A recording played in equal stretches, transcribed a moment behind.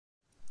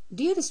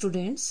Dear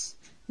students,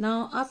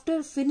 now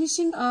after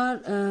finishing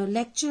our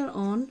lecture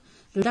on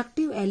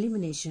reductive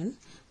elimination,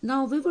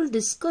 now we will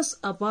discuss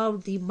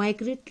about the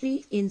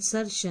migratory,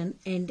 insertion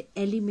and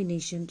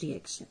elimination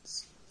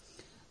reactions.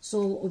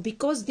 So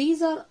because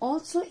these are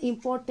also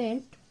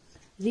important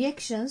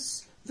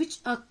reactions which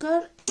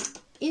occur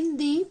in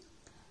the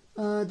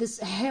this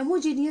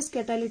homogeneous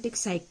catalytic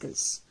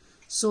cycles.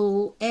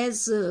 So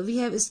as we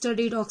have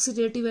studied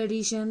oxidative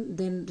addition,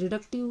 then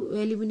reductive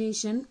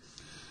elimination.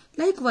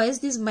 Likewise,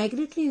 these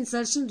migratory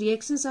insertion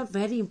reactions are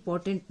very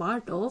important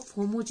part of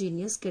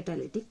homogeneous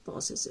catalytic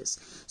processes.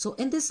 So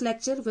in this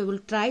lecture, we will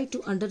try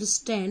to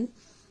understand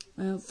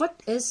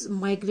what is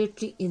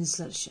migratory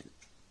insertion.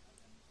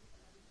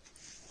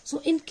 So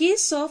in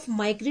case of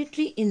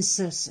migratory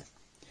insertion,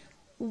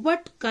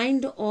 what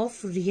kind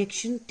of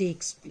reaction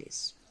takes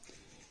place?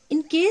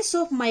 In case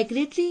of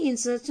migratory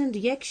insertion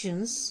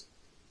reactions,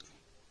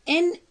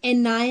 an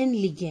anion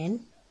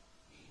ligand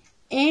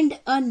and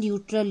a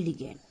neutral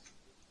ligand.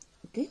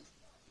 Okay.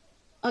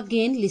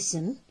 Again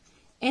listen,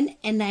 an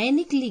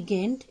anionic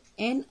ligand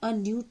and a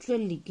neutral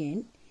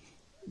ligand,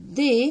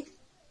 they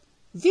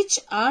which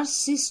are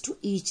cis to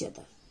each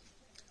other.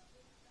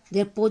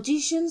 Their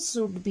positions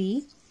should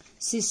be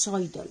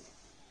cissoidal.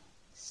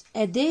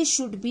 They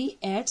should be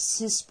at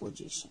cis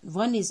position.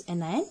 One is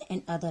anion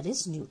and other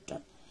is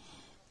neutral.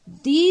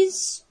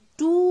 These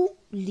two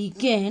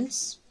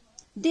ligands,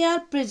 they are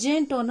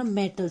present on a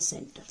metal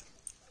center.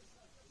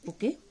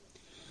 Okay.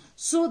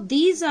 So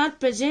these are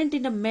present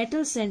in a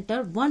metal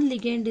center. One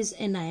ligand is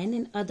anion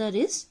and other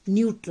is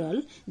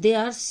neutral. They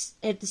are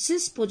at the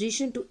cis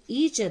position to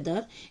each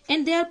other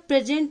and they are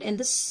present at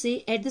the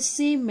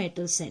same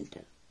metal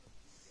center.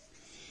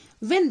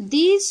 When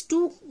these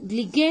two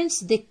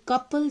ligands they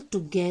couple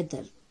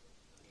together,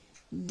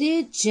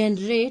 they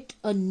generate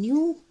a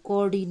new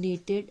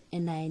coordinated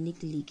anionic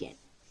ligand.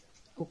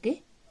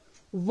 Okay,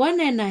 one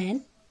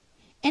anion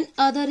and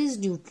other is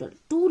neutral.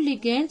 Two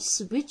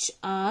ligands which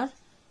are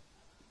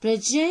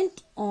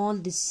present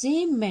on the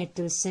same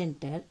metal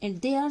center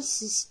and they are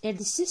at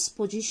the cis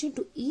position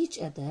to each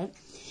other,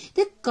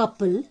 they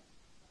couple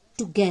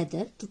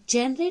together to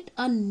generate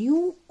a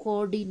new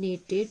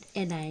coordinated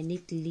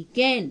anionic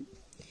ligand.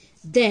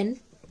 Then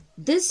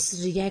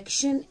this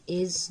reaction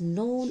is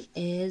known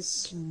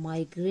as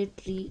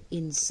migratory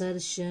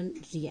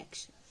insertion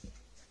reaction.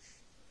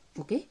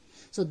 Okay,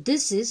 so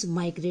this is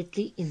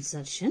migratory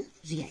insertion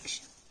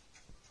reaction.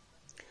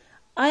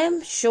 I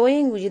am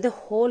showing you the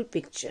whole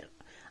picture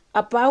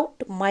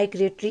about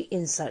migratory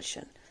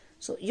insertion.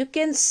 So you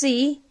can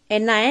see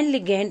anion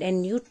ligand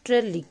and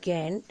neutral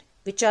ligand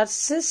which are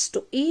cis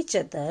to each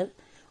other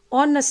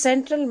on a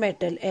central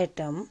metal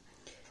atom.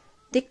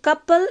 They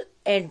couple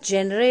and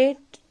generate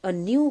a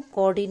new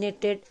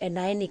coordinated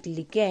anionic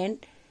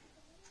ligand.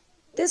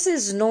 This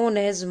is known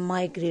as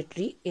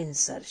migratory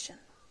insertion.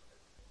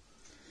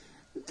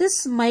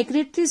 This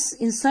migratory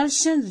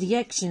insertion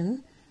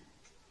reaction,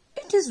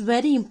 it is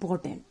very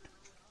important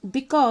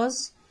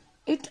because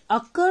it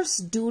occurs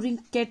during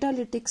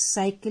catalytic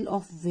cycle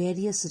of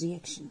various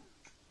reactions.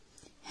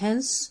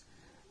 Hence,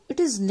 it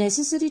is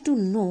necessary to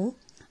know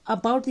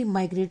about the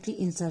migratory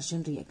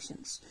insertion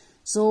reactions.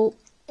 So,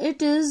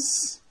 it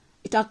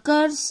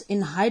occurs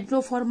in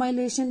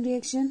hydroformylation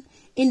reaction,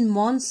 in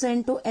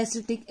Monsanto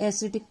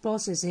acetic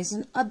processes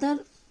and other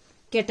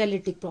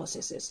catalytic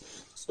processes.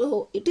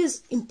 So, it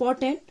is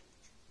important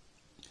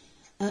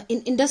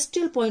in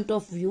industrial point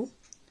of view,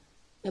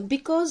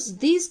 because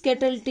these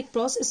catalytic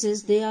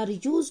processes they are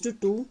used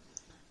to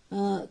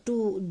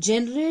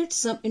generate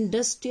some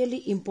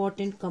industrially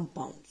important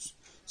compounds.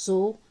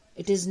 So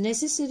it is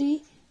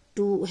necessary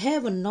to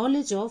have a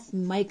knowledge of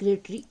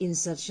migratory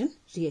insertion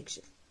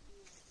reaction.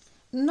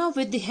 Now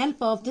with the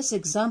help of this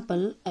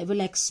example, I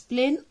will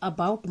explain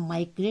about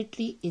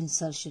migratory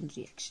insertion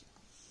reaction.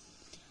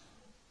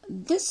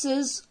 This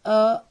is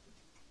a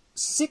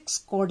 6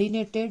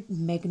 coordinated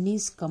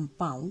manganese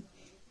compound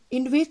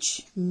in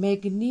which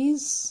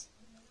manganese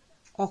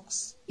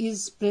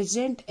is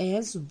present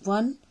as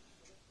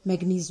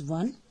manganese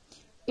 1.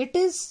 It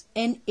is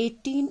an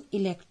 18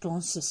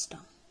 electron system.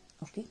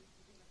 Okay.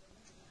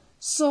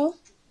 So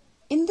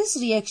in this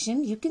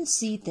reaction you can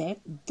see that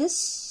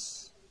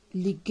this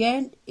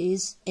ligand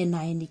is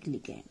anionic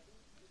ligand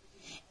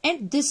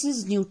and this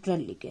is neutral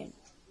ligand.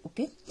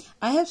 Okay.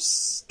 I have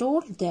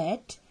told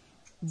that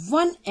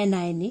one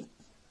anionic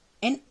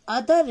and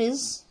other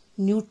is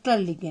neutral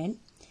ligand.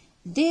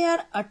 They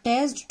are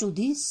attached to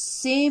the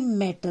same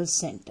metal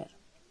center.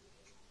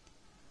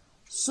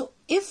 So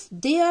if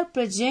they are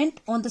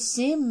present on the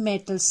same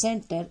metal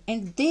center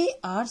and they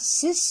are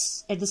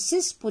at the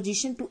cis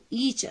position to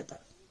each other,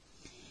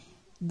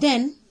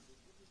 then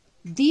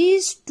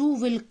these two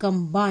will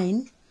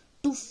combine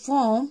to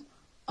form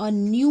a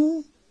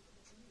new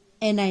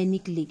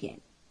anionic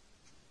ligand.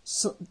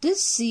 So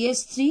this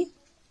CH3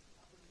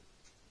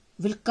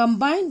 will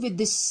combine with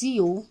this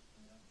CO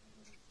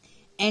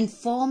and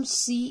form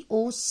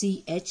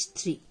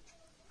COCH3.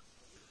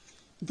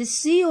 The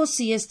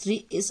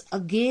COCH3 is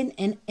again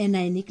an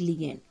anionic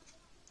ligand.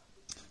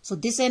 So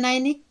this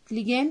anionic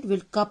ligand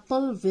will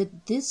couple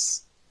with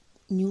this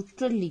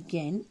neutral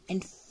ligand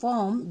and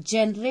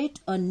generate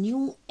a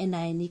new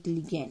anionic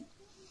ligand,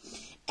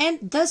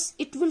 and thus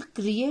it will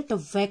create a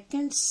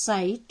vacant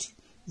site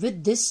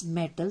with this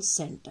metal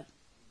center.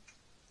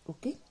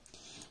 Okay,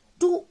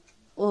 to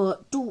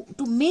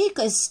make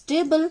a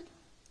stable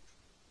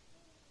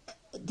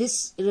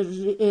this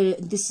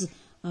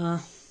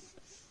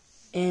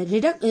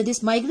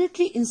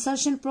migratory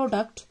insertion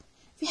product,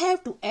 we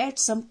have to add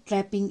some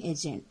trapping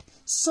agent,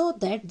 so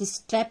that this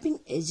trapping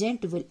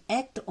agent will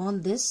act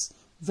on this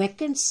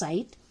vacant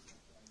site,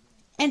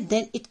 and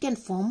then it can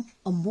form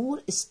a more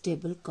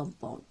stable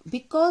compound,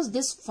 because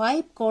this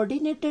 5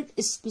 coordinated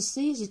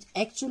species is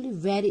actually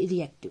very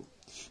reactive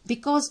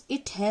because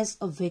it has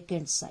a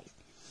vacant site.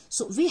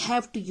 So we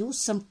have to use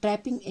some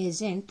trapping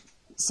agent,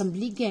 some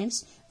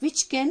ligands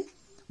which can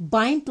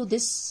bind to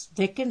this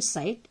vacant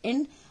site,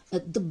 and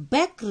the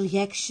back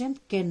reaction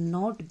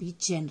cannot be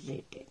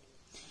generated.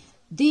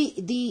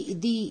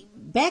 The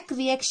back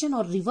reaction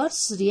or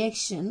reverse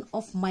reaction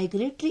of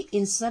migratory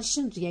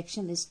insertion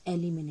reaction is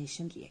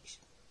elimination reaction.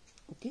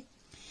 Okay,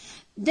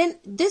 then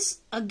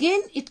this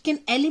again it can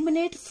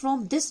eliminate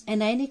from this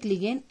anionic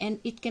ligand and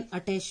it can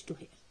attach to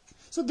here.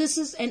 So this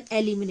is an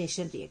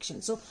elimination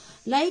reaction. So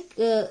like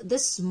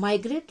this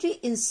migratory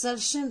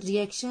insertion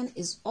reaction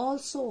is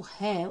also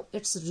have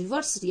its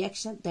reverse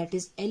reaction, that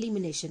is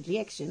elimination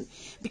reaction,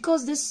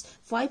 because this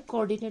 5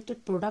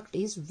 coordinated product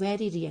is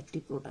very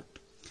reactive product.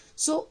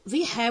 So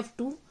we have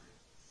to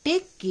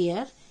take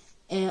care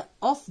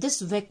of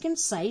this vacant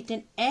site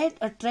and add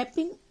a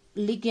trapping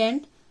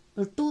ligand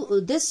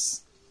to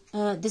this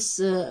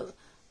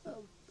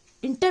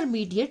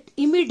intermediate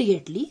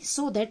immediately,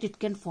 so that it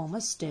can form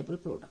a stable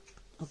product.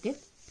 Okay,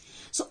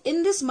 so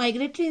in this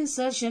migratory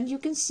insertion you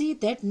can see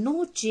that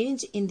no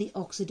change in the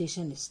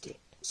oxidation state.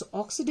 So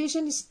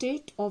oxidation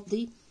state of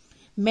the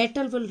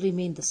metal will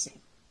remain the same.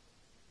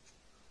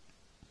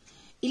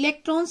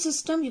 Electron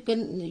system, you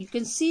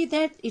can see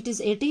that it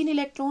is 18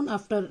 electron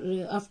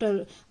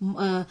after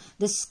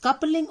this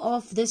coupling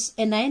of this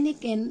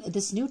anionic and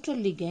this neutral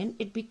ligand,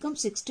 it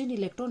becomes 16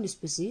 electron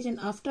species, and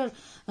after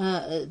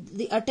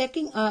the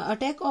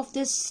attack of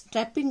this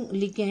trapping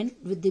ligand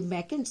with the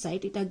vacant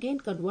site, it again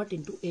convert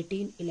into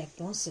 18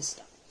 electron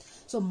system.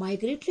 So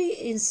migratory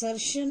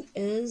insertion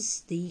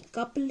is the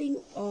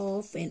coupling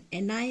of an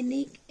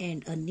anionic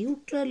and a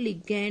neutral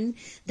ligand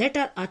that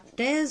are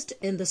attached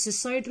in the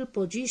cis-sidral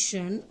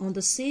position on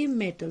the same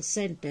metal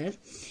center,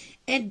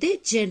 and they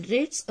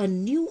generates a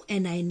new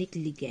anionic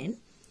ligand.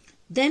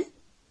 Then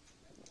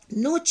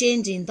no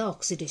change in the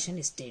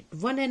oxidation state,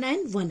 one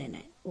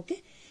anion.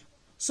 Okay,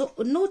 so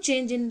no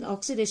change in the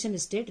oxidation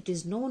state, it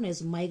is known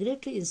as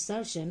migratory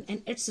insertion,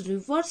 and its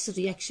reverse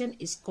reaction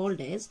is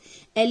called as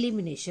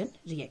elimination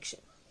reaction.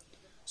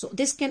 So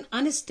this can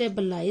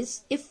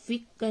unstabilize if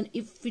we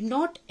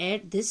not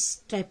add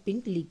this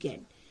trapping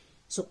ligand.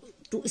 So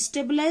to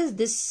stabilize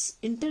this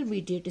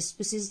intermediate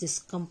species, this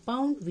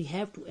compound, we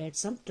have to add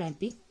some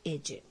trapping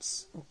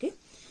agents. Okay,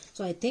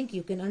 so I think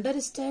you can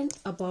understand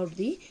about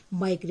the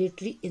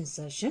migratory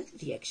insertion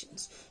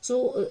reactions.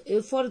 So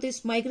for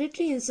this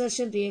migratory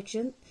insertion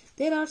reaction,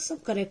 there are some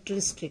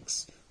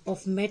characteristics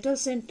of metal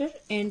center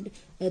and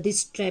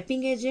these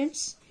trapping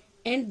agents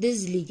and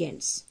these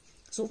ligands.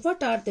 So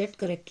what are that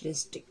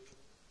characteristics?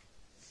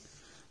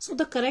 So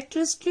the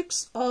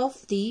characteristics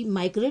of the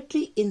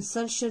migratory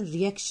insertion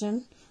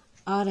reaction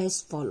are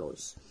as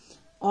follows.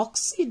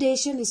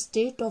 Oxidation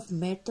state of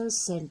metal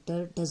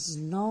center does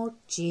not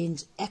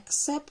change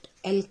except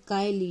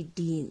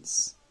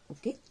alkylidenes.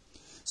 Okay,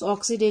 so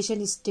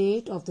oxidation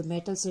state of the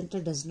metal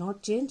center does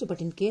not change, but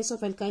in case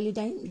of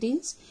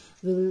alkylidenes,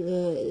 we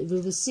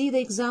will see the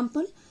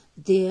example.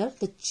 There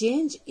the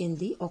change in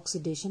the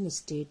oxidation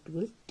state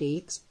will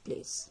take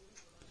place.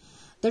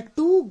 The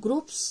two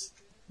groups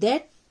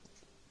that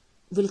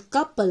will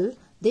couple,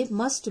 they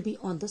must be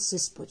on the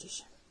cis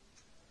position.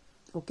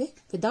 Okay,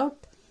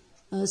 without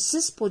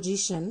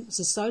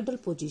cis-sidal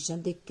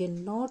position, they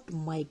cannot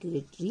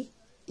migratory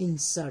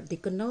insert. They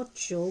cannot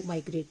show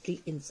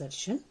migratory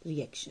insertion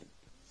reaction.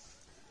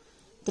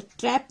 The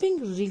trapping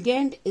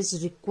ligand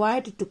is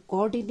required to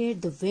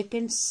coordinate the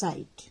vacant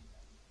site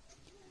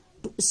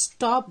to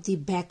stop the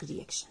back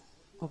reaction.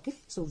 Okay,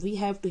 so we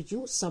have to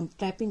use some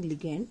trapping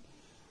ligand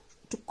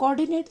to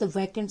coordinate the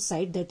vacant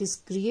site that is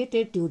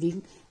created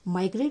during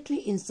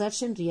migratory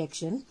insertion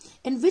reaction,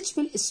 and which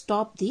will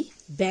stop the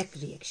back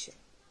reaction.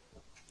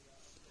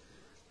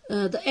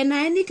 The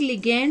anionic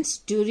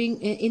ligands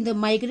in the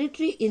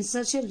migratory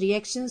insertion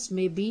reactions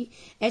may be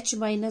H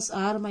minus,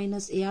 R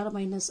minus, Ar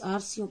minus,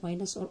 RCO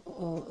minus,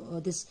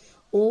 or this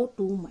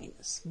O2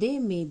 minus. They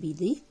may be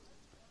the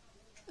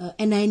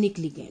anionic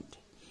ligand,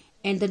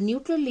 and the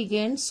neutral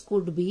ligands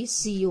could be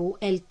CO,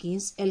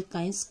 alkenes,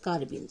 alkynes,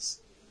 carbenes.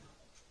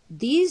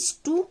 These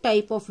two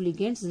type of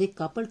ligands, they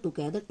couple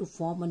together to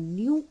form a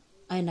new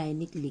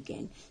anionic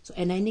ligand. So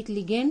anionic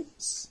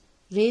ligand's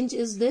range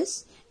is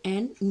this,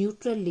 and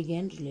neutral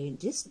ligand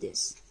range is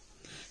this.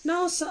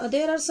 Now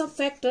there are some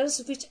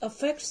factors which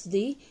affects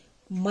the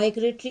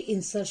migratory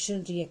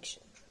insertion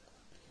reaction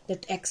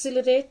that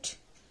accelerate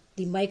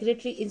the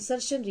migratory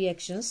insertion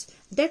reactions,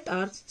 that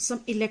are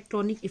some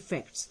electronic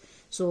effects.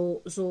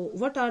 So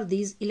what are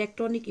these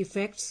electronic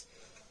effects?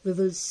 We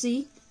will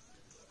see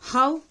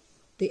how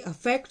they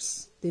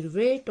affects the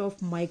rate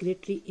of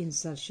migratory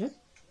insertion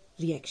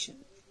reaction.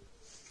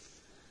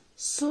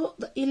 So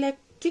the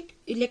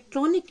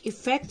electronic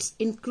effects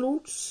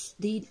includes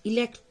the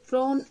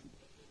electron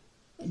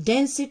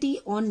density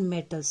on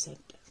metal center.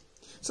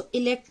 So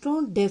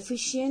electron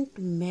deficient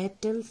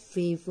metal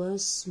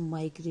favors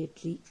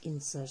migratory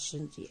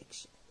insertion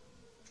reaction.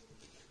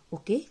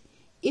 Okay,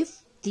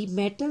 if the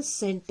metal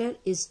center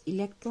is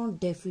electron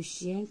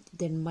deficient,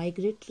 then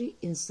migratory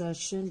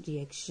insertion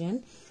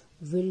reaction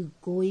will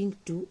going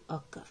to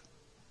occur.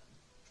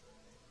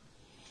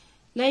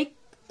 Like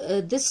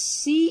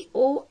this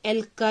CO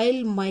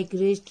alkyl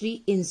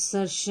migratory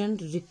insertion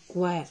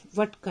require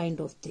what kind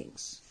of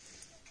things?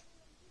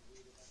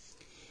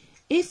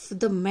 If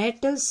the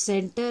metal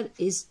center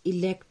is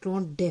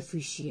electron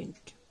deficient,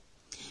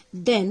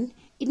 then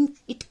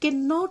it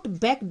cannot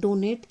back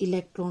donate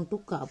electron to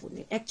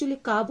carbonyl. Actually,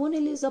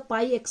 carbonyl is a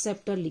pi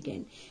acceptor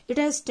ligand. It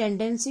has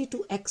tendency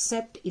to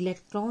accept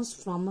electrons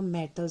from a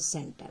metal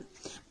center.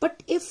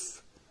 But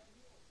if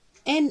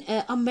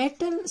a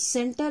metal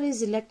center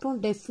is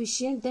electron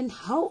deficient, then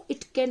how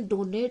it can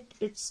donate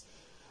its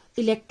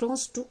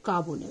electrons to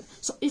carbonyl?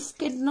 So if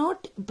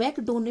cannot back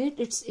donate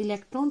its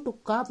electron to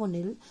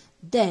carbonyl,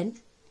 then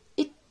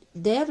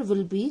there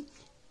will be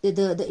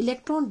the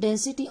electron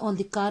density on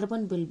the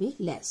carbon will be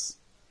less.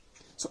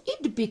 So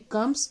it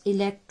becomes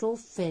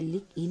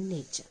electrophilic in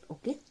nature,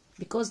 okay,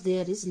 because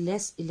there is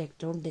less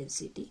electron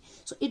density.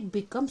 So it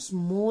becomes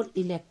more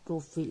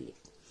electrophilic,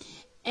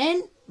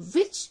 and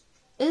which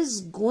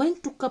is going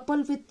to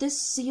couple with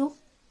this CO,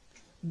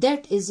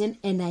 that is an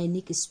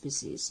anionic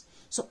species.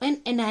 So an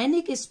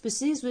anionic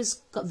species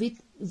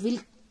will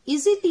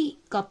easily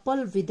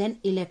couple with an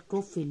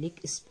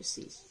electrophilic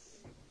species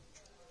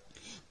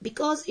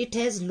because it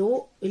has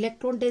low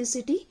electron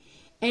density,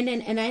 and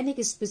an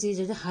anionic species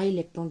has a high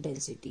electron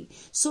density.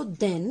 So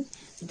then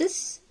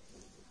this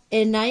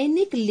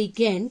anionic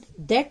ligand,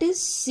 that is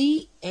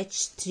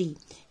CH3,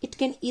 it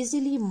can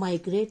easily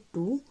migrate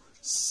to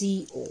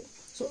CO.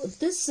 So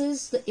this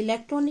is the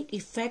electronic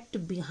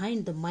effect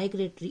behind the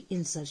migratory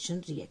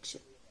insertion reaction.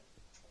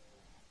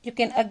 You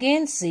can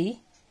again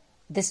see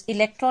this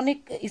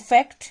electronic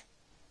effect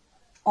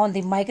on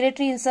the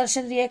migratory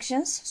insertion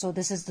reactions. So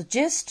this is the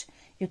gist.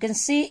 You can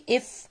see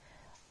if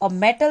a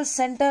metal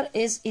center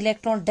is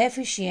electron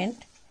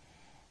deficient,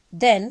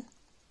 then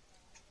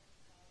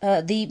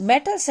the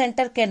metal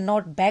center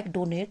cannot back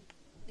donate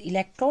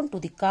electron to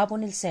the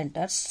carbonyl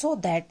center, so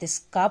that this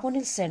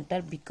carbonyl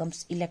center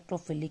becomes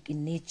electrophilic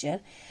in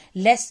nature.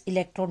 Less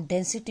electron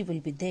density will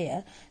be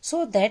there,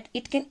 so that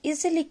it can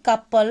easily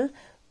couple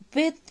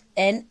with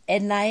an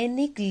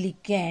anionic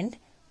ligand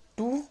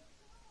to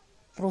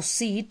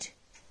proceed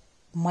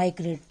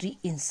migratory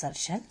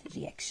insertion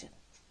reaction.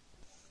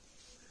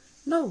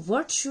 Now,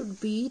 what should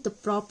be the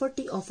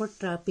property of a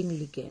trapping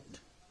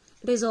ligand?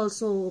 It is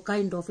also a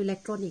kind of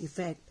electronic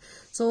effect.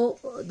 So,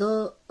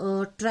 the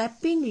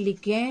trapping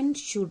ligand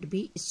should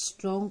be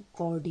strong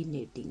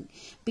coordinating,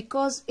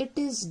 because it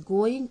is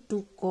going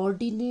to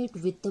coordinate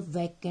with the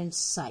vacant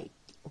site.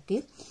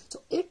 Okay,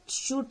 so it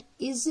should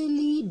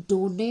easily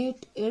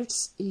donate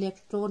its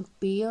electron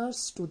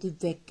pairs to the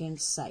vacant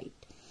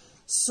site.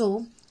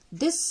 So,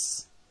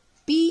 this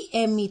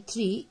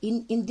PME3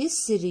 in this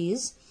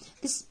series,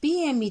 this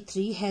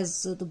PME3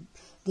 has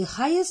the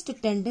highest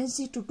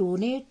tendency to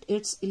donate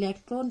its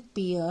electron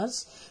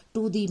pairs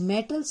to the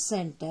metal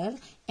center,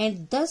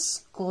 and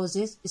thus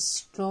causes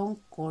strong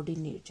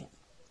coordination.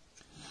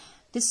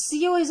 This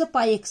CO is a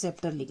pi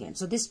acceptor ligand.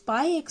 So this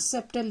pi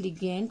acceptor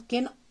ligand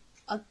can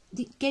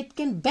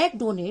back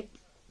donate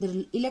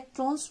the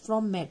electrons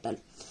from metal.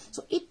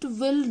 So it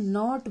will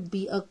not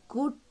be a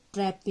good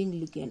trapping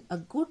ligand. A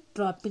good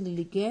trapping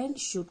ligand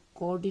should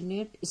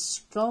coordinate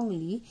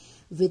strongly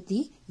with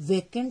the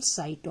vacant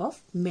site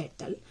of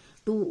metal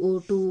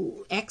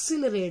to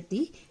accelerate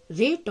the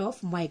rate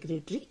of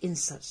migratory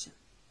insertion.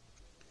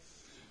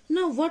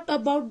 Now, what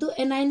about the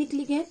anionic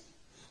ligand?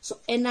 So,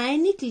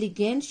 anionic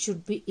ligand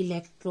should be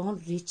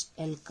electron-rich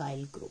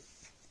alkyl group,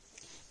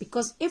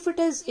 because if it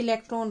is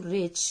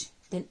electron-rich,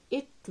 then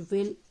it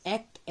will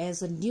act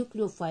as a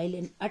nucleophile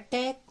and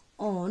attack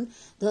on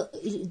the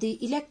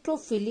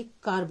electrophilic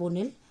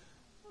carbonyl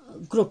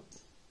group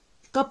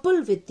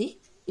coupled with the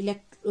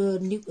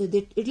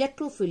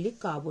electrophilic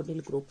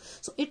carbonyl group.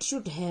 So it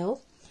should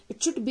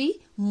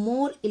be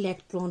more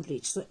electron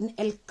rich. So an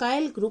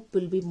alkyl group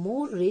will be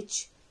more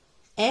rich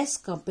as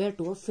compared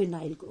to a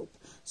phenyl group.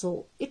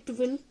 So it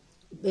will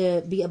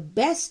be a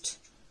best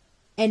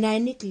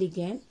anionic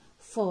ligand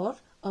for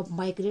a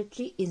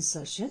migratory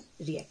insertion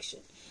reaction.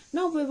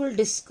 Now we will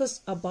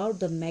discuss about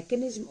the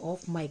mechanism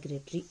of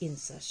migratory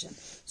insertion.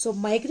 So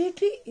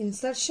migratory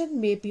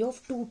insertion may be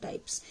of two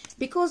types,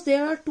 because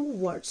there are two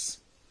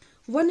words.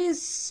 One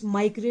is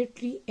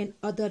migratory and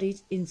other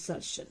is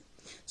insertion.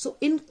 So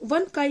in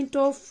one kind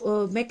of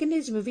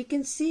mechanism, we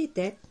can see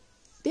that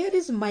there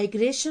is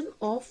migration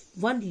of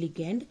one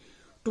ligand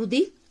to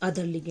the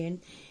other ligand,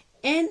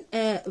 and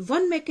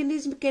one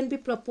mechanism can be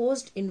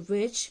proposed in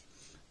which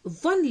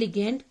one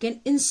ligand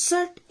can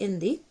insert in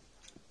the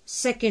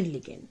second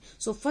ligand.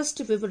 So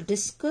first we will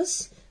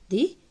discuss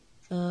the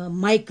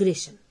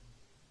migration.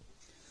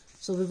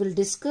 So we will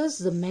discuss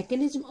the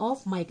mechanism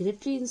of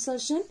migratory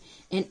insertion,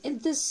 and in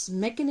this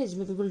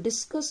mechanism we will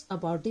discuss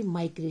about the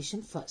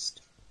migration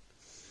first.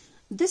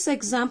 This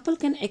example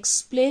can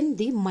explain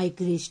the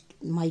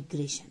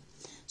migration.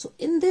 So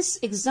in this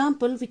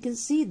example we can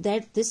see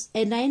that this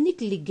anionic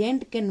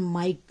ligand can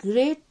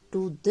migrate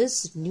to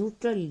this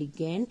neutral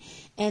ligand,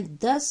 and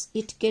thus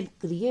it can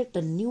create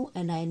a new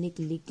anionic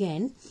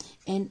ligand,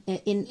 and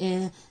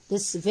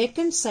this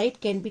vacant site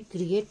can be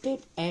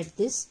created at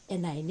this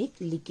anionic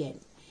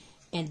ligand,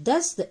 and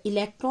thus the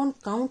electron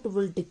count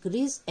will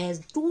decrease as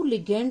two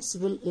ligands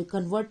will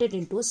converted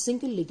into a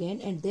single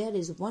ligand, and there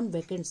is one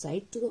vacant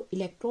site, so the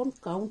electron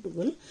count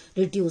will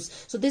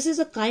reduce. So this is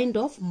a kind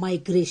of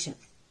migration.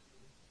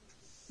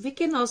 We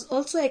can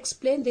also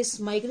explain this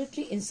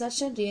migratory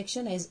insertion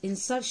reaction as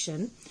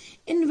insertion,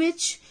 in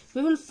which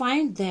we will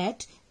find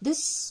that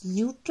this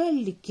neutral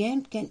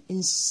ligand can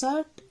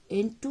insert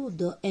into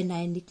the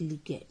anionic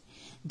ligand.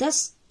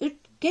 Thus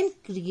it can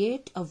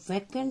create a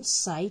vacant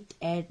site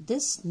at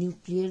this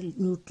neutral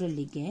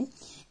ligand,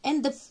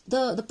 and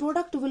the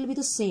product will be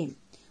the same.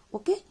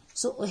 Okay,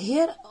 so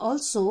here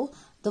also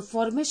the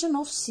formation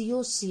of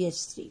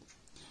COCH3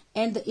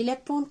 and the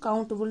electron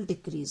count will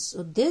decrease.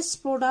 So this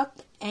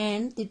product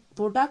and the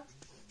product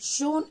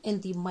shown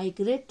in the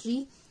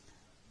migratory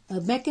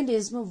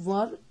mechanism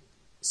were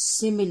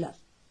similar.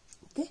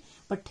 Okay,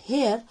 but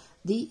here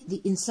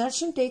the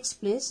insertion takes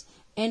place,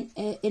 and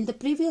in the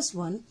previous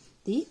one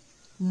the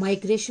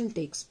migration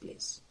takes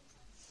place.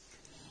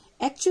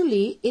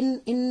 Actually,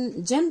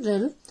 in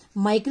general,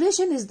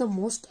 migration is the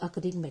most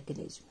occurring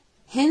mechanism.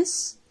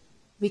 Hence,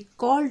 we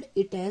called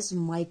it as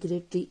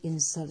migratory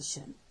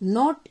insertion,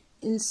 not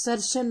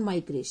insertion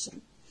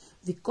migration.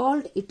 We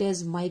called it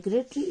as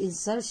migratory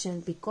insertion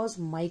because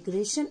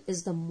migration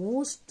is the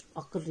most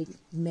occurring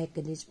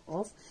mechanism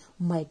of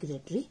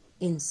migratory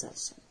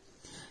insertion.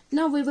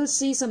 Now we will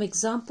see some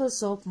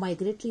examples of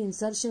migratory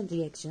insertion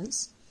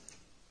reactions.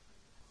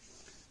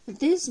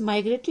 These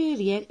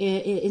migratory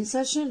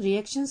insertion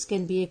reactions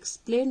can be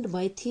explained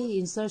by three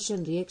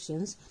insertion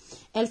reactions: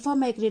 alpha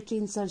migratory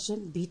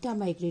insertion, beta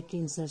migratory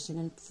insertion,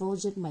 and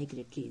frozen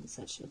migratory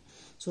insertion.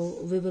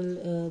 So we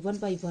will one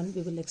by one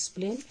we will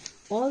explain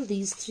all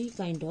these three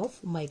kind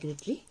of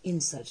migratory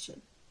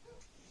insertion.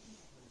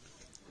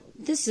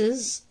 This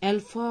is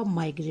alpha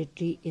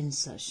migratory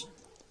insertion.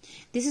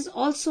 This is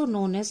also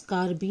known as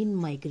carbene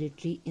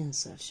migratory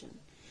insertion.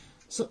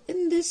 So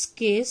in this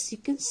case you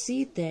can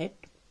see that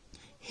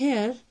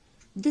here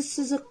this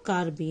is a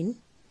carbene,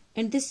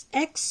 and this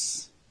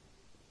X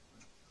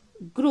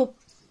group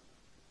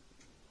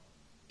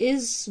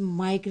is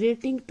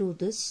migrating to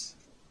this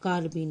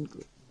carbene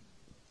group.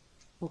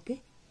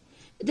 Okay,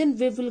 then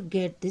we will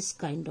get this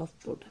kind of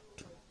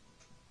product.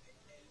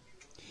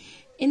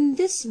 In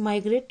this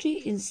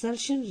migratory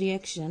insertion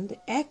reaction, the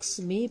X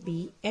may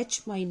be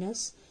H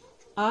minus,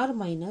 R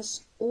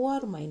minus,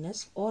 OR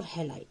minus, or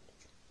halide,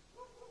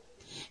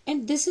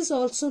 and this is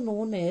also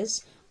known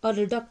as a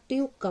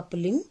reductive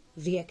coupling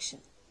reaction.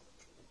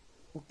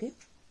 Okay,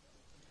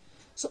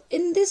 so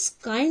in this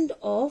kind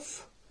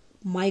of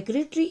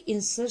migratory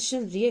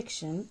insertion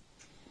reaction,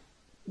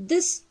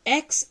 this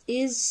X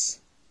is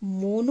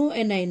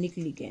monoanionic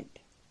ligand.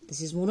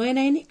 This is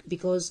monoanionic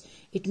because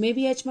it may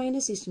be H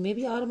minus, it may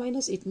be R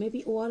minus, it may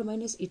be OR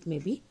minus, it may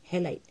be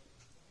halide.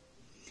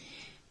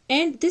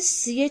 And this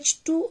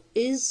CH2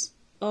 is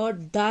a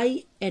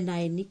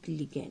dianionic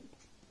ligand.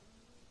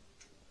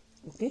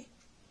 Okay,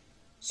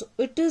 so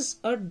it is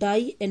a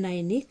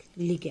dianionic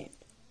ligand.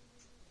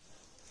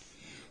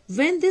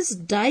 When this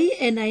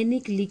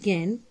dianionic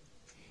ligand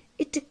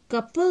it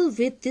couple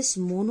with this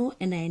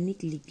monoanionic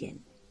ligand,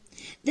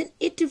 then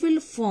it will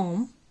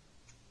form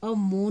a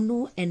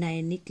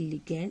monoanionic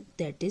ligand,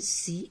 that is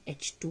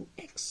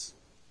CH2X.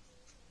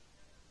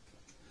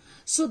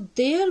 So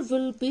there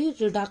will be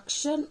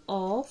reduction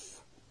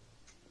of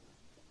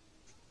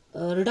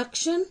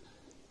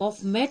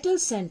metal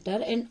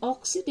center, and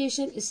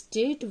oxidation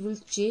state will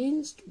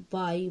change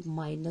by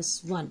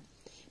 -1,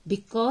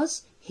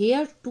 because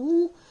here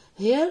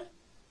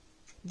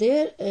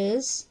there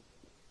is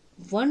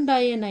one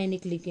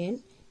dianionic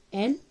ligand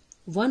and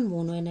one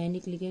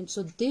monoanionic ligand,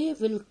 so they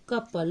will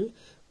couple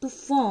to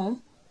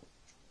form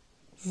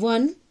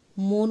one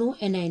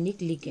monoanionic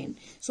ligand.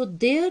 So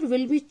there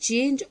will be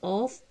change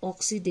of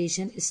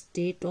oxidation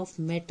state of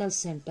metal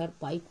center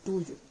by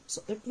 2U.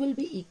 So it will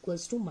be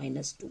equals to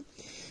 -2.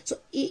 So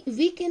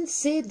we can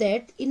say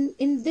that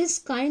in this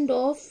kind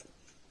of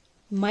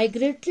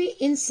migratory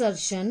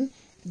insertion,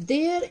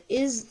 there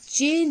is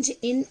change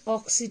in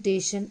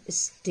oxidation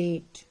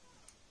state.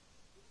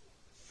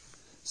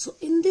 So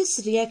in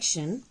this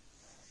reaction,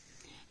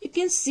 you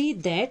can see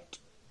that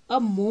a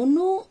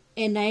monoanionic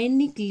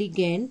anionic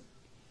ligand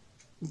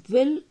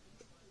will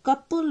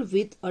couple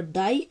with a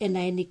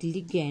dianionic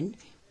ligand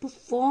to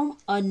form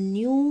a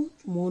new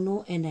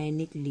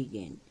monoanionic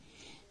ligand.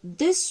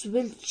 This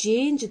will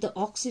change the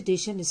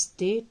oxidation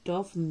state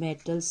of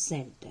metal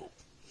center,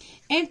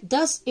 and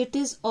thus it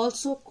is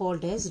also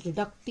called as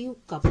reductive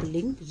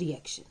coupling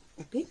reaction.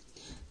 Okay,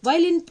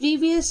 while in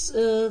previous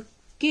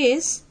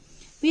case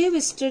we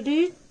have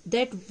studied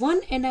that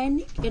one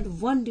anionic and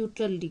one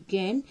neutral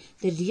ligand,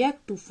 they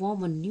react to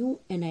form a new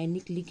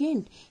anionic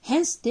ligand.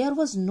 Hence, there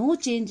was no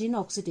change in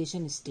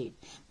oxidation state.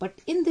 But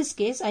in this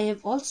case, I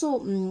have also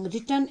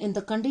written in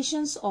the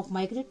conditions of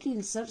migratory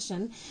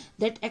insertion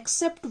that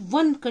except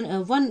one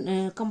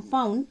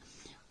compound,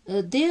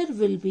 there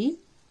will be,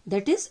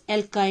 that is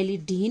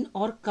alkylidene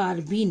or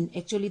carbene.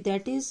 Actually,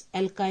 that is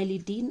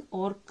alkylidene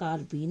or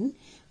carbene,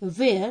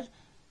 where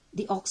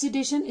the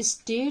oxidation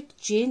state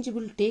change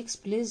will take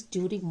place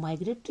during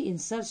migratory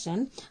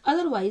insertion.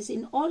 Otherwise,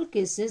 in all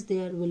cases,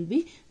 there will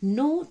be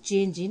no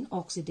change in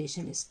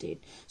oxidation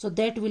state. So,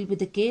 that will be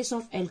the case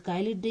of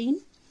alkylidene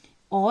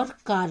or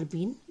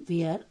carbene,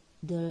 where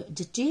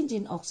the change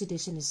in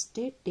oxidation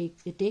state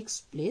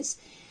takes place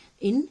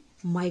in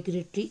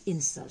migratory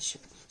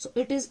insertion. So,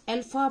 it is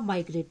alpha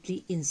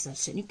migratory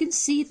insertion. You can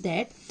see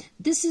that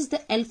this is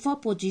the alpha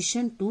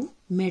position to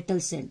metal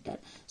center.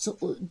 So,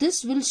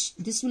 this will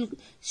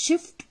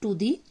shift to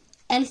the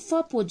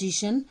alpha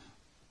position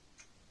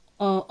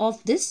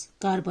of this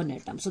carbon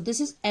atom. So, this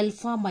is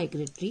alpha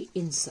migratory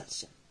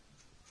insertion.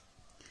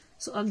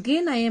 So,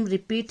 again I am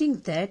repeating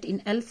that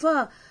in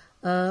alpha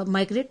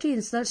migratory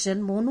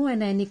insertion,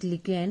 monoanionic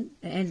ligand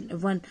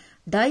and one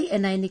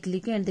dianionic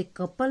ligand, they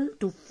couple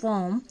to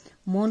form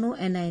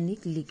monoanionic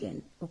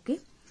ligand. Okay.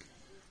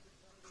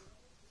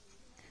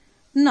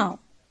 Now,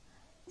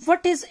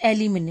 what is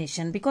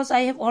elimination? Because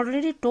I have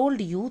already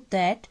told you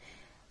that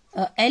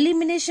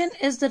elimination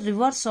is the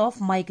reverse of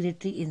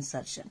migratory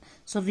insertion.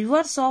 So,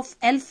 reverse of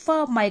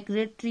alpha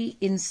migratory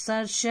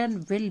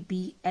insertion will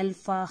be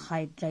alpha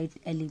hydride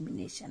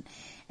elimination.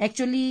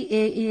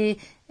 Actually,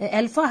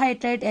 alpha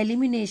hydride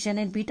elimination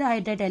and beta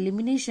hydride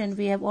elimination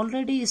we have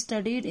already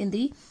studied in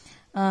the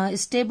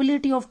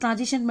stability of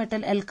transition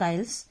metal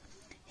alkyls.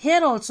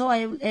 Here also I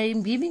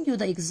am giving you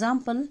the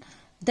example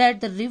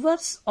that the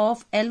reverse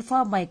of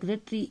alpha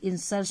migratory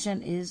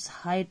insertion is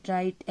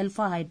alpha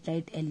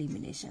hydride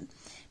elimination,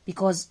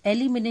 because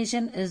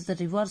elimination is the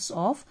reverse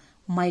of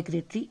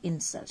migratory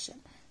insertion.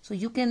 So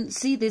you can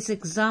see this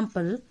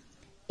example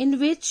in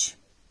which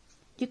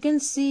you can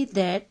see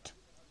that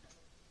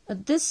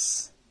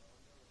this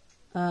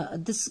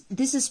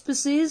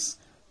species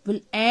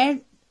will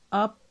add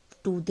up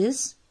to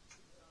this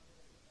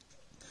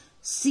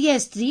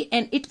CS3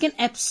 and it can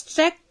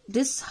abstract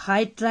this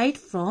hydride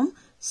from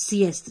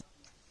CS3.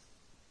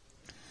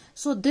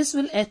 So this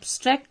will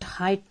abstract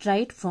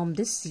hydride from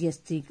this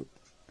CS3 group.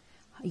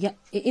 Yeah,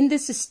 in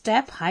this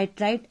step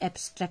hydride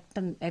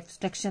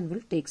abstraction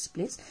will takes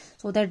place,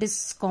 so that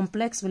this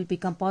complex will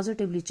become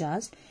positively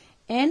charged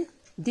and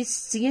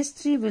this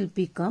CS3 will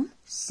become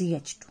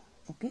CH2.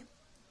 Okay.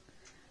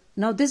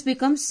 Now this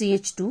becomes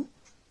CH2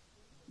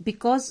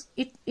 because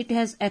it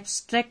has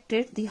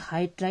abstracted the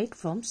hydride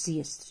from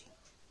CS3.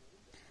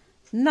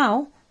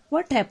 Now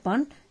what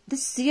happened?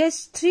 This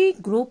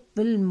CH3 group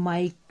will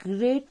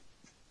migrate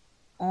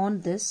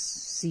on this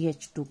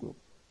CH2 group.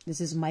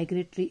 This is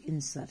migratory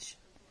insertion.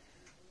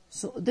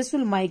 So this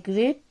will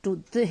migrate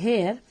to the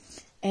here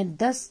and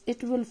thus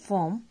it will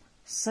form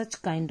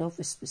such kind of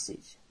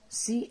species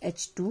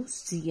CH2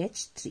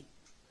 CH3.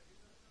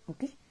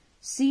 Okay,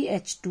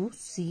 CH2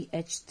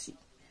 CH3.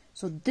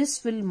 So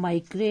this will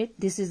migrate.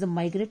 This is the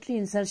migratory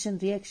insertion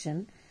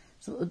reaction.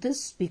 So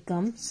this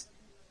becomes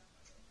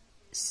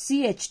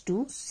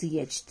CH2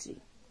 CH3.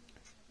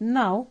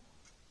 Now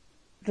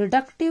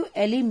reductive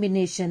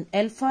elimination,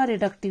 alpha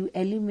reductive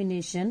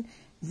elimination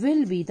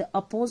will be the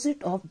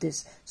opposite of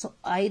this. So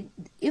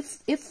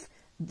if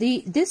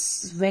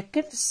this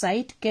vacant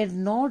site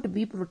cannot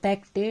be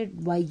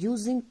protected by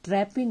using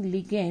trapping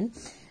ligand,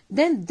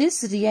 then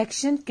this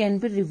reaction can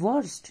be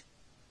reversed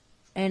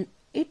and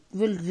it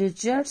will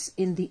result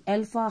in the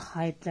alpha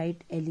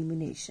hydride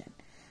elimination.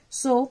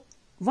 So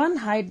one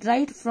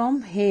hydride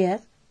from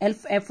here,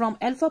 from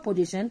alpha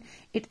position,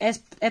 it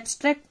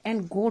abstract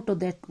and go to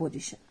that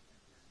position.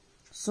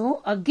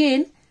 So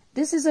again,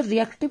 this is a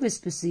reactive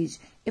species.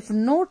 If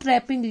no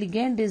trapping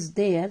ligand is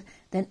there,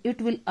 then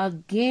it will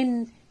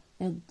again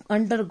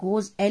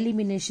undergoes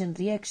elimination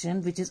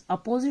reaction, which is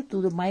opposite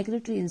to the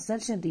migratory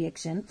insertion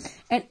reaction,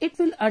 and it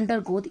will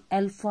undergo the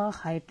alpha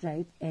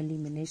hydride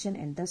elimination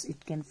and thus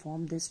it can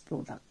form this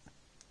product.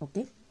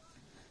 Okay.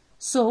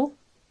 So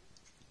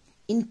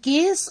in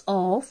case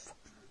of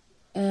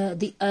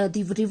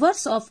the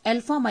reverse of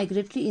alpha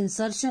migratory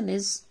insertion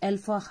is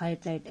alpha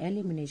hydride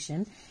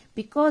elimination,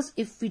 because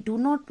if we do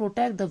not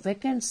protect the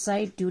vacant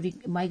site during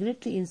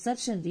migratory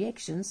insertion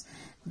reactions,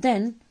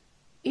 then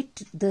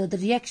the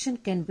reaction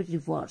can be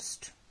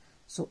reversed.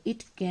 So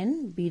it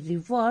can be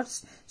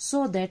reversed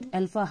so that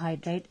alpha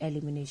hydride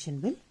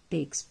elimination will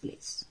takes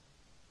place.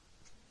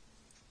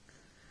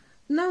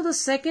 Now the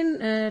second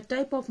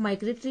type of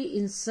migratory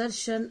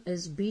insertion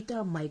is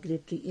beta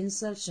migratory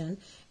insertion,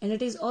 and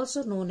it is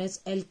also known as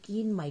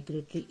alkene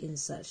migratory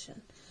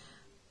insertion.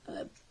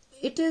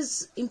 It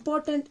is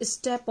important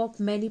step of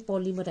many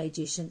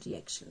polymerization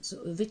reactions,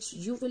 which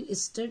you will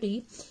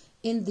study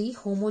in the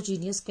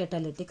homogeneous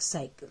catalytic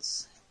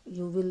cycles.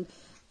 You will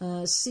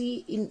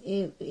see in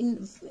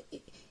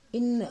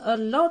a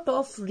lot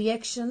of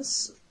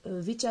reactions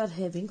which are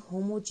having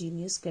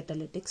homogeneous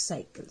catalytic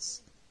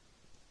cycles.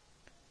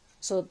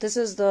 So this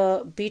is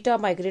the beta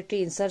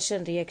migratory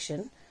insertion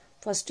reaction.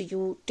 First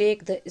you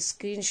take the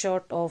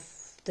screenshot of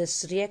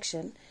this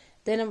reaction,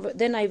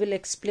 then I will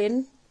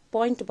explain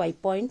point by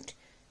point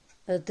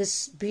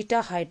this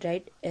beta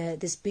hydride,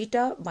 this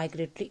beta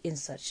migratory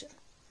insertion.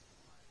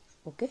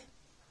 Okay.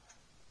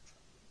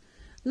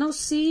 Now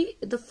see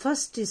the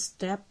first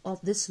step of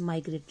this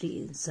migratory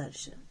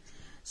insertion.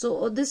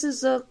 So this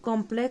is a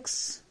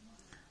complex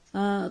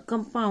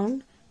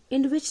compound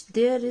in which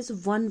there is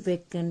one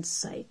vacant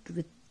site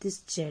with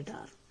this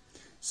ZR.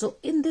 So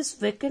in this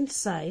vacant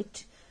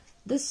site,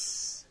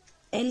 this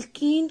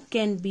alkene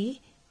can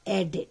be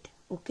added.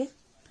 Okay.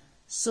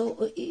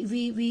 So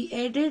we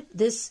added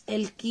this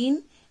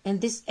alkene, and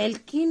this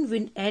alkene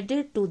will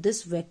added to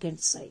this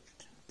vacant site.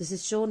 This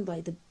is shown by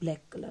the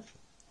black color.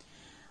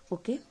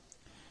 Okay.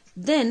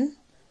 Then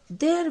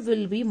there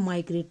will be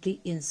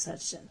migratory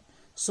insertion.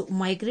 So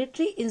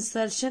migratory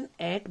insertion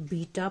at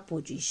beta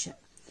position.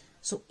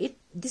 So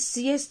this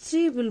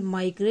CH3 will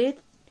migrate,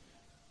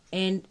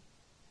 and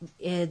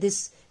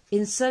this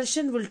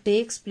insertion will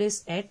take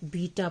place at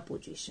beta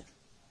position.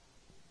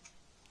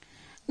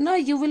 Now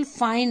you will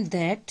find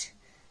that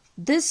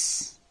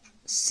this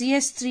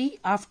CH3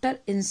 after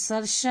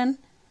insertion,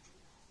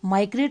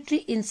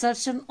 migratory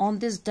insertion on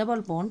this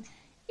double bond,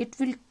 it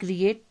will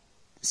create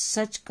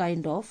such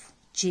kind of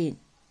chain.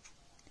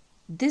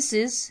 This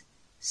is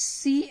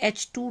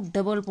CH2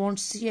 double bond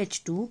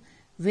CH2,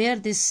 where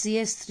this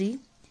CH3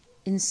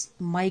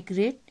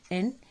 migrate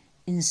and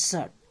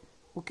insert.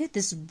 Okay,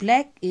 this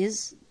black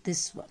is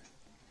this one.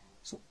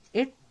 So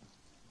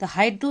the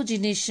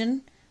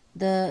hydrogenation,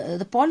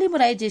 the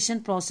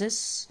polymerization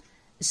process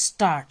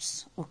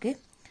starts. Okay,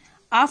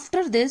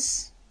 after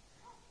this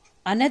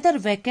another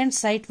vacant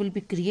site will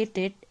be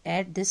created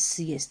at this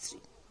CH3.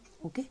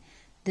 Okay,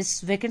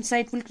 this vacant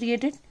site will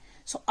create it.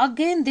 So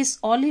again this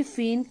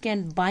olefin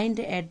can bind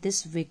at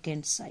this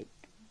vacant site.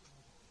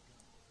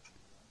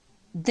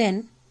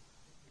 Then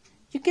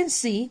you can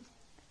see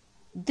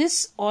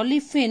this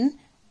olefin,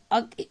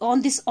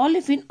 on this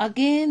olefin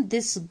again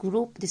this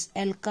group, this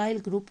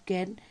alkyl group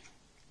can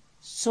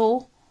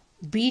show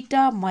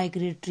beta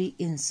migratory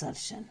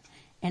insertion.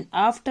 And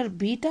after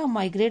beta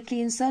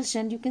migratory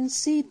insertion, you can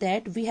see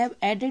that we have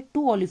added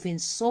two olefins.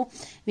 So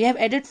we have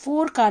added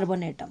 4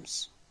 carbon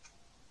atoms,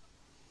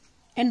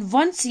 and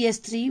one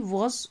CH3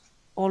 was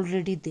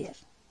already there.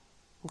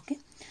 Okay,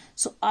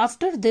 so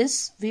after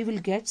this we will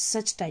get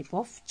such type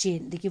of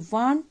chain. They give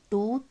 1,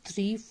 2,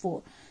 3,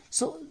 4.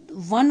 So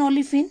one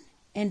olefin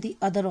and the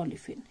other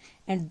olefin,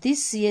 and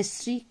this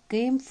CH3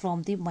 came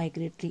from the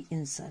migratory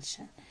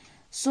insertion.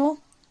 So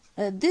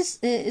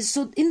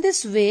so in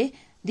this way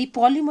the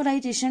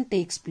polymerization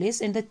takes place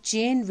and the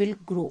chain will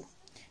grow,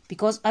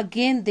 because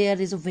again there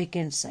is a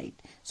vacant site.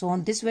 So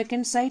on this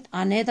vacant site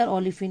another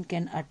olefin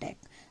can attack.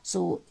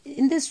 So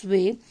in this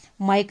way,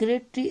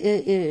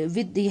 migratory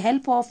with the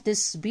help of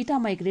this beta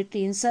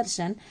migratory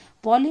insertion,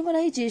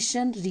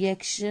 polymerization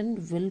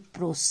reaction will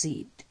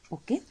proceed.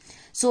 Okay,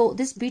 so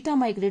this beta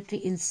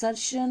migratory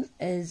insertion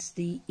is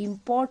the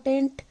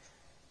important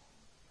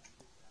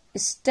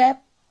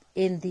step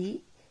in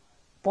the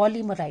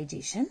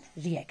polymerization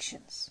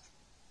reactions.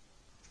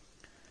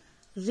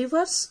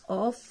 Reverse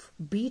of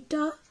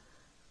beta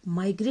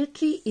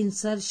migratory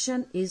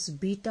insertion is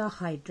beta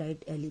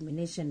hydride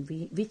elimination,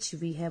 which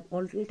we have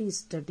already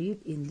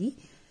studied in the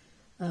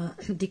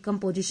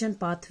decomposition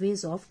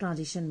pathways of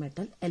transition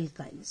metal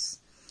alkyls.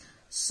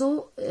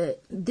 So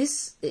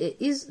this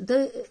is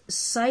the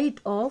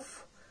site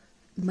of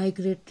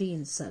migratory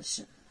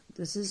insertion.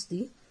 This is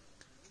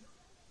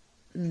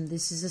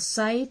a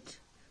site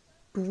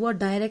toward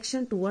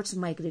direction towards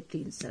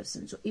migratory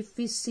insertion. So if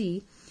we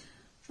see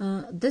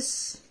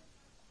this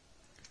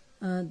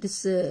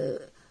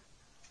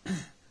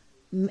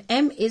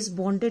M is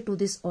bonded to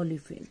this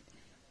olefin,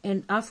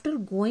 and after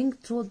going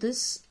through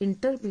this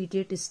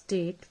intermediate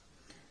state,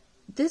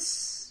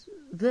 this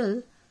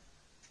will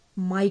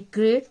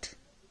migrate.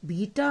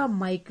 Beta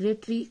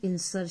migratory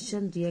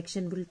insertion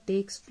reaction will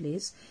takes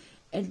place,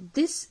 and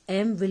this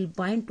M will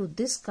bind to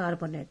this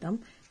carbon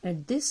atom,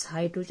 and this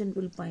hydrogen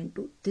will bind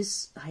to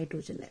this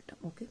hydrogen atom.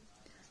 Okay,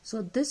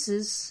 so this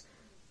is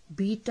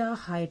beta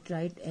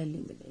hydride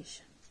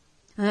elimination.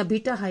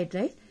 Beta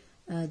hydride.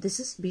 This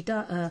is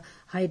beta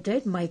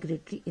hydride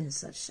migratory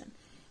insertion,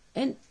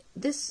 and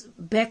this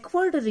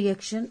backward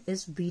reaction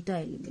is beta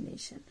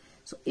elimination.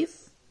 So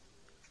if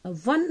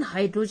one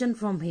hydrogen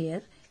from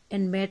here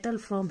and metal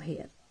from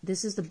here,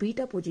 this is the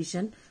beta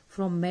position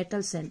from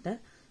metal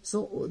center.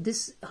 So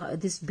this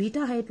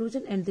beta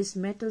hydrogen and this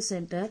metal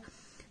center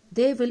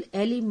they will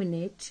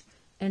eliminate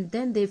and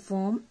then they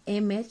form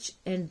MH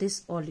and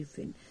this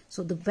olefin.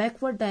 So the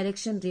backward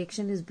direction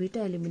reaction is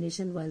beta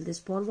elimination, while this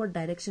forward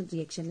direction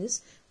reaction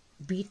is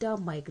beta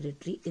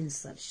migratory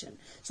insertion.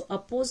 So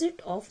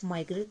opposite of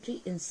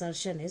migratory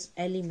insertion is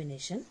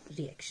elimination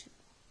reaction.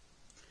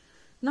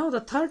 Now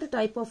the third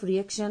type of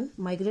reaction,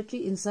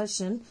 migratory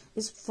insertion,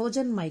 is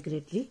frozen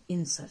migratory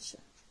insertion.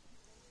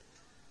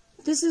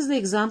 This is the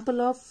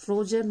example of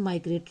frozen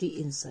migratory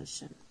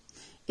insertion.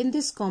 In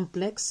this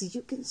complex,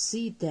 you can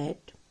see that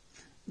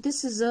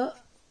this is a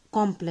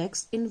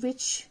complex in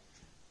which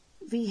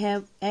we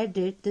have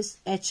added this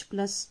H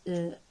plus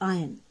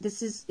ion.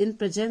 This is in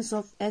presence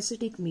of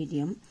acidic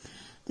medium.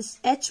 This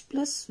H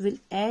plus will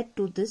add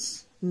to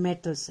this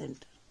metal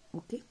center.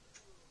 Okay.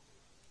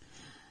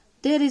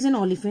 There is an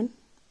olefin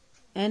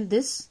and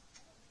this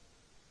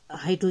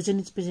hydrogen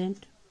is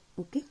present.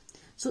 Okay.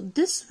 So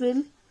this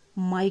will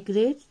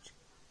migrate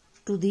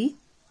to the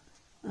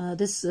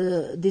this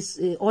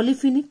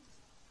olefinic.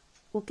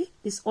 Okay.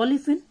 This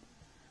olefin.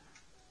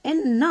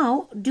 And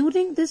now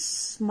during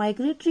this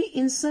migratory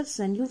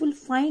insertion, you will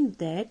find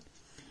that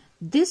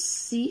this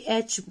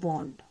CH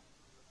bond,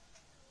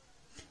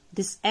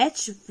 this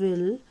H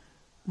will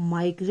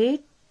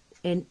migrate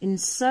and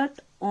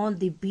insert on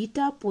the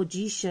beta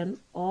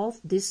position of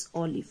this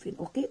olefin.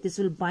 Okay, this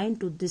will bind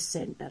to this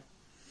center.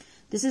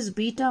 This is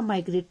beta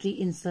migratory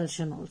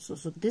insertion also.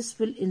 So this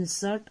will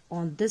insert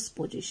on this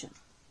position.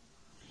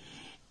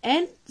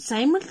 And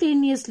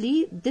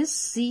simultaneously this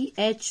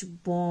CH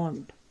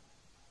bond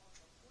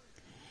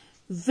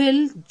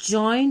will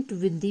join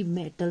with the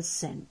metal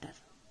center.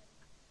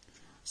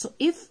 So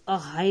if a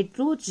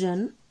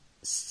hydrogen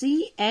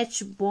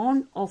CH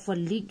bond of a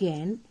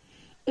ligand,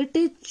 it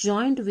is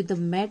joined with the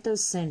metal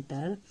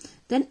center,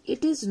 then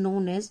it is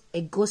known as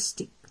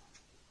agostic.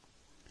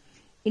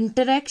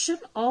 Interaction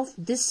of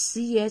this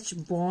CH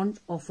bond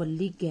of a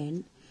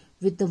ligand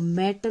with the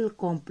metal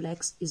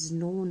complex is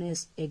known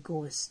as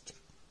agostic.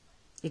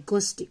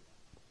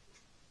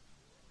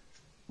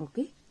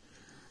 Okay.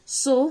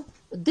 So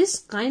this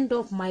kind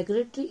of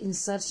migratory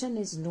insertion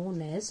is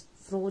known as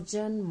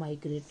frozen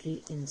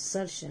migratory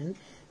insertion,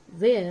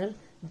 where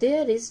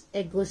there is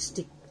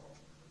agostic.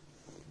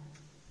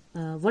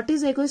 What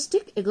is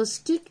agostic?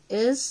 Agostic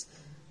is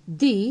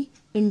the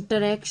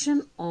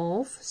interaction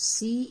of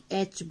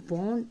CH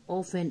bond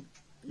of a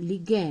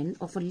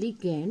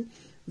ligand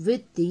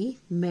with the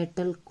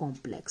metal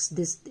complex.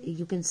 This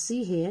you can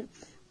see here.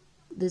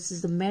 This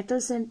is the metal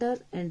center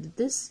and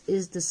this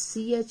is the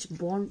CH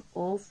bond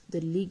of the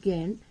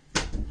ligand,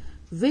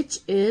 which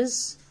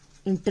is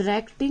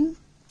interacting.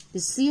 The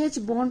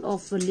CH bond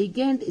of a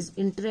ligand is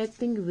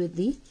interacting with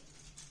the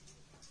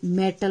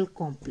metal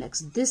complex.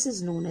 This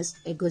is known as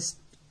agostic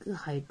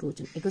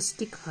hydrogen.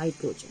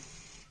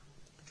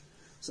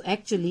 So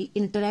actually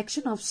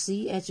interaction of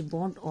CH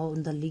bond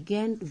on the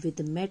ligand with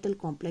the metal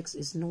complex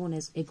is known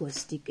as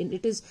agostic, and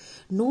it is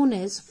known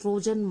as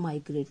frozen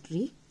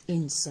migratory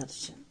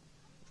insertion.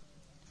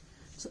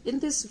 So in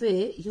this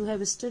way you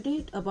have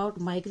studied about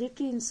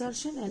migratory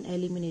insertion and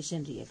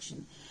elimination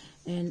reaction,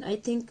 and I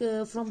think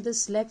from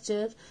this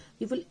lecture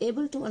you will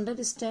able to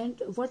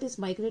understand what is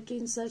migratory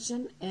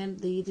insertion, and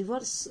the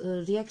reverse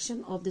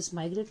reaction of this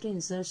migratory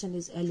insertion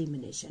is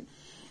elimination.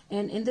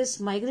 And in this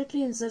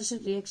migratory insertion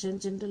reaction,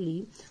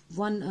 generally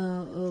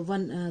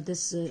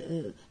this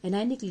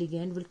anionic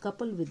ligand will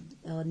couple with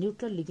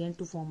neutral ligand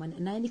to form an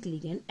anionic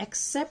ligand,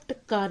 except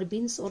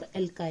carbines or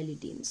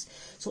alkylidenes.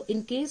 So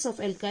in case of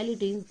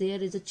alkylidenes,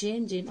 there is a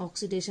change in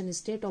oxidation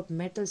state of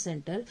metal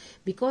center,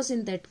 because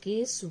in that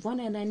case one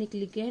anionic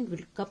ligand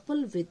will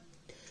couple with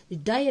the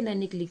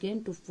dianionic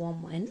ligand to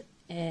form an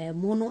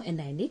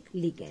monoanionic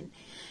ligand.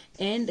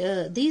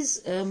 And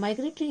these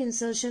migratory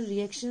insertion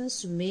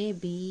reactions may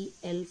be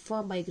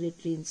alpha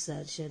migratory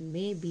insertion,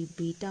 may be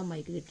beta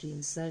migratory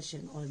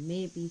insertion, or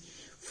may be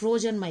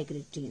frozen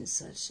migratory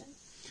insertion.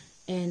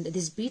 And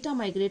this beta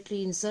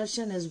migratory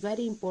insertion is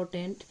very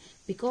important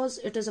because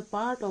it is a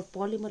part of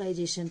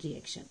polymerization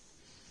reaction.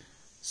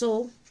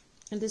 So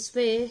in this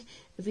way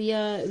we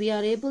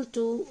are able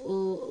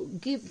to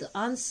give the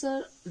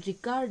answer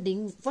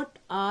regarding what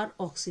are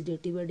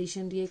oxidative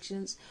addition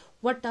reactions,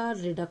 what are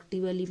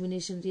reductive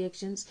elimination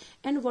reactions,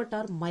 and what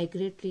are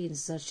migratory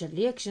insertion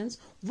reactions,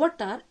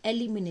 what are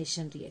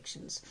elimination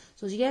reactions.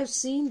 So you have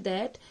seen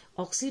that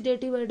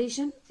oxidative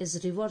addition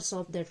is reverse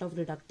of that of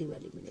reductive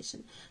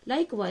elimination.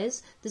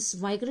 Likewise, this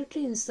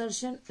migratory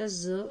insertion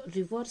is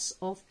reverse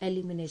of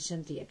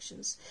elimination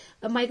reactions.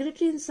 A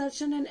migratory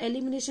insertion and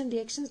elimination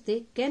reactions,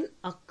 they can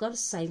occur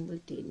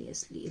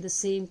simultaneously in the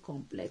same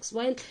complex,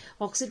 while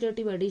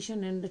oxidative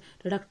addition and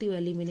reductive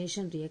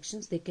elimination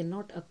reactions, they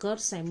cannot occur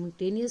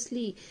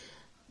simultaneously.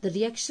 The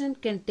reaction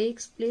can take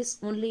place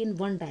only in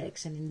one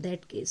direction. In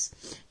that case,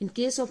 in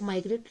case of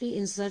migratory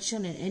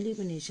insertion and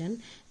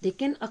elimination, they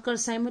can occur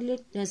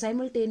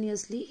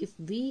simultaneously if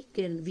we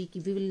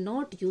will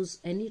not use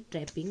any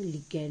trapping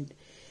ligand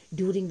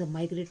during the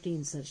migratory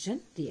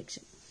insertion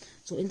reaction.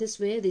 So in this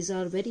way, these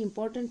are very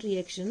important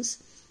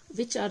reactions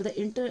which are the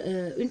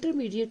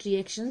intermediate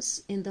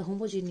reactions in the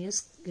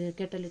homogeneous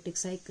catalytic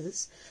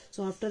cycles.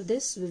 So after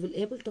this we will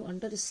able to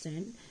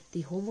understand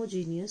the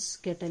homogeneous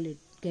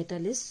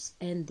catalysts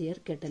and their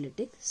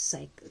catalytic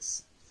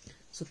cycles.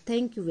 So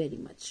thank you very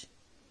much.